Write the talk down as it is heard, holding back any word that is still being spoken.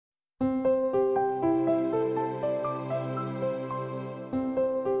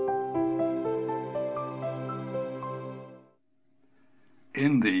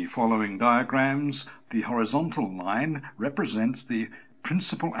In the following diagrams, the horizontal line represents the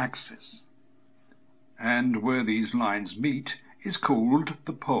principal axis, and where these lines meet is called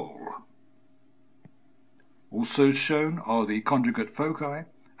the pole. Also shown are the conjugate foci,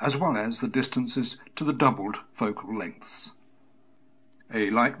 as well as the distances to the doubled focal lengths. A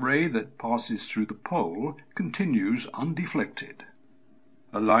light ray that passes through the pole continues undeflected.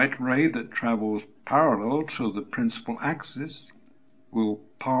 A light ray that travels parallel to the principal axis will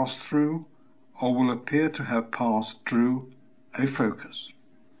pass through, or will appear to have passed through, a focus.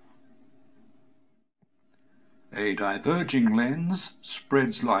 A diverging lens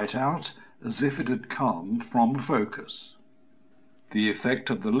spreads light out as if it had come from a focus. The effect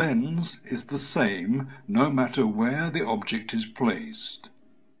of the lens is the same no matter where the object is placed.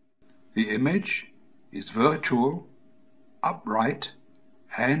 The image is virtual, upright,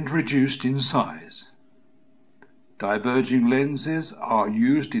 and reduced in size. Diverging lenses are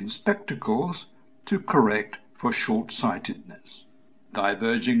used in spectacles to correct for short-sightedness.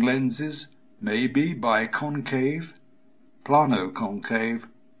 Diverging lenses may be biconcave, plano concave,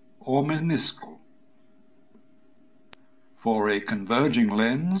 or meniscus. For a converging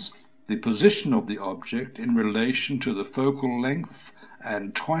lens, the position of the object in relation to the focal length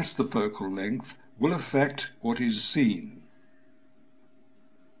and twice the focal length will affect what is seen.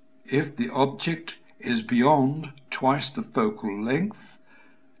 If the object is beyond twice the focal length,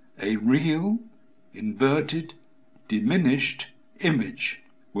 a real, inverted, diminished image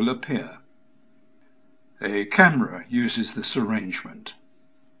will appear. A camera uses this arrangement.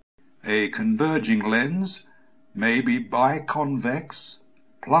 A converging lens may be biconvex,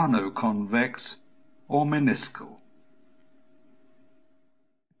 plano-convex, or meniscus.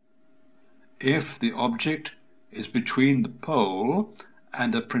 If the object is between the pole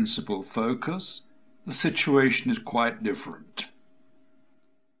and a principal focus, the situation is quite different.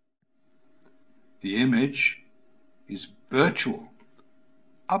 The image is virtual,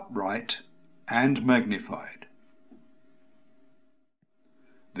 upright, and magnified.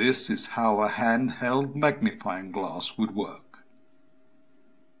 This is how a handheld magnifying glass would work.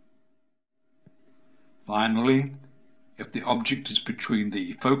 Finally, if the object is between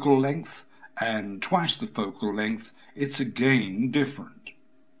the focal length and twice the focal length, it's again different.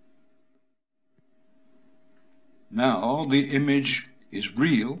 Now the image is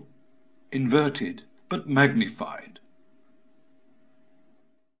real, inverted, but magnified.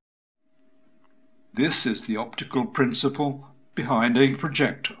 This is the optical principle behind a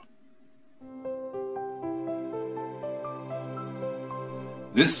projector.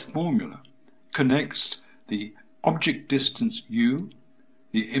 This formula connects the object distance u,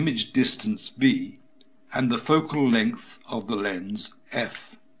 the image distance v, and the focal length of the lens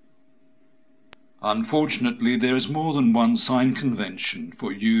f. Unfortunately, there is more than one sign convention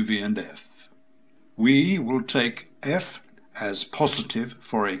for u, v, and f. We will take f as positive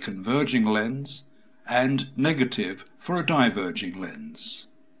for a converging lens and negative for a diverging lens.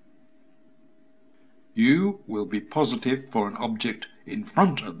 U will be positive for an object in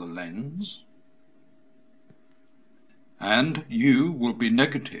front of the lens, and U will be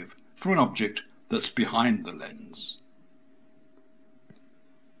negative for an object that's behind the lens.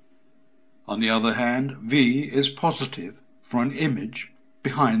 On the other hand, V is positive for an image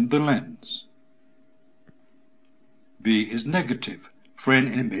behind the lens. V is negative for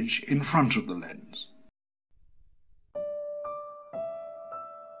an image in front of the lens.